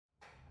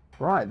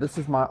Right, this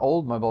is my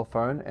old mobile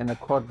phone in a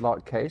quad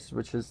lock case,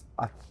 which is,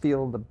 I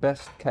feel, the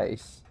best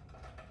case.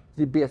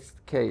 The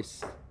best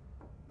case.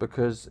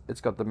 Because it's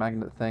got the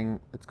magnet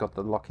thing, it's got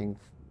the locking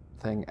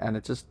thing, and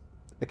it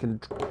can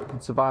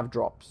survive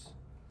drops.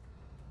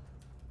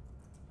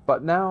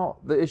 But now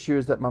the issue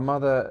is that my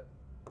mother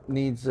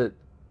needs it,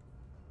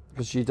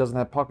 because she doesn't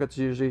have pockets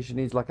usually. She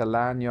needs like a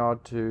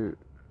lanyard to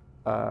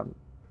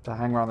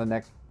hang around the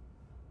neck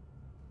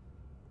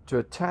to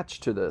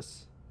attach to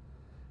this.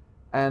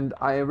 And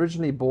I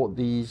originally bought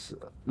these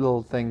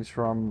little things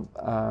from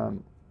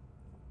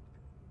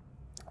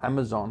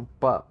Amazon,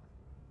 but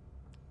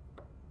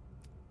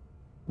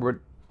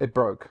it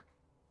broke.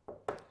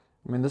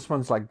 I mean, this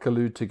one's like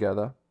glued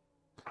together.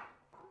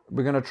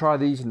 We're going to try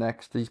these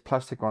next, these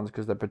plastic ones,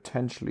 because they're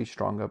potentially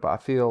stronger, but I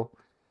feel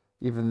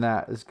even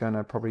that is going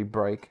to probably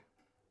break.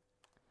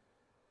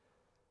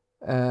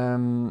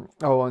 Oh,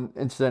 and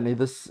incidentally,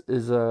 this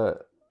is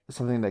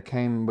something that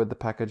came with the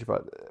package,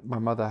 but my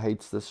mother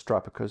hates this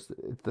strap because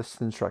this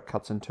thin strap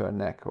cuts into her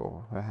neck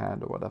or her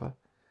hand or whatever.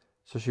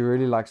 So she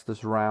really likes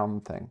this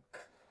round thing.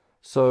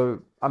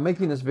 So I'm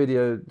making this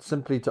video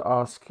simply to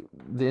ask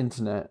the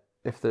internet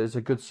if there's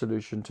a good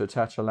solution to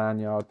attach a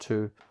lanyard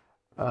to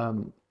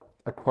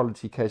a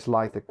quality case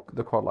like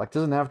the quad lock. It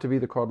doesn't have to be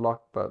the quad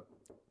lock, but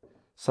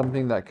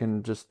something that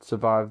can just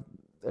survive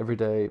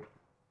everyday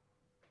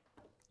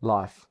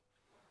life.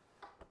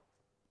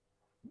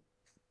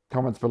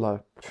 Comments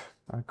below.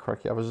 Oh,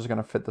 crikey, I was just going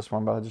to fit this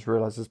one, but I just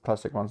realized this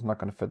plastic one's not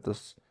going to fit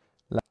this.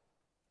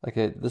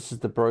 Okay, this is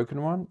the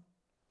broken one.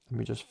 Let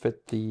me just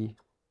fit the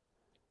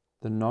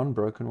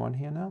non-broken one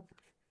here now.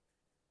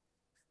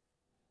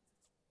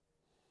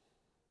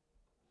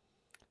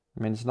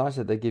 I mean, it's nice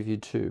that they give you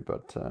two,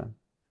 but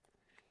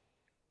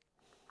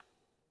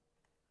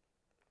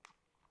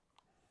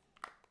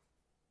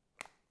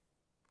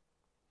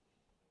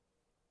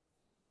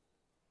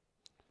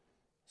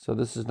so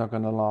this is not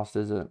going to last,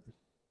 is it?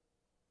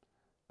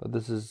 But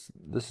this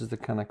is the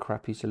kind of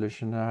crappy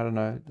solution. I don't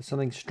know.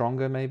 Something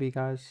stronger, maybe,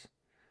 guys.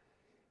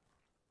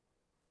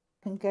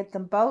 Can get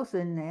them both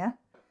in there.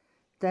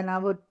 Then I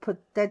would put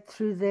that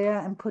through there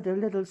and put a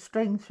little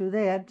string through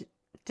there,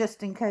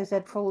 just in case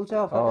that falls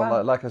off.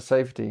 Oh, like a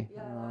safety.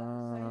 Yeah,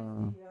 like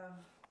a safety,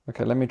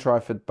 Okay, let me try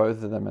fit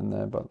both of them in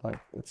there, but like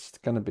it's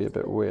going to be a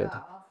bit weird.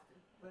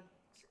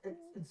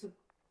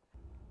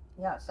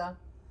 Yeah, so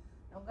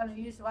I'm going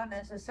to use one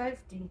as a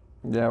safety.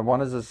 Yeah, one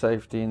is a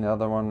safety and the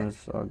other one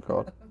is, oh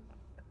God.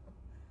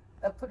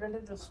 I put a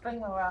little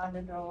string around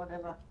it or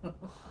whatever.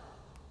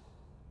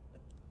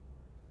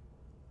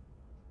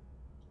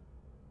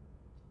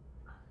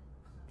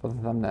 For the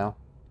thumbnail.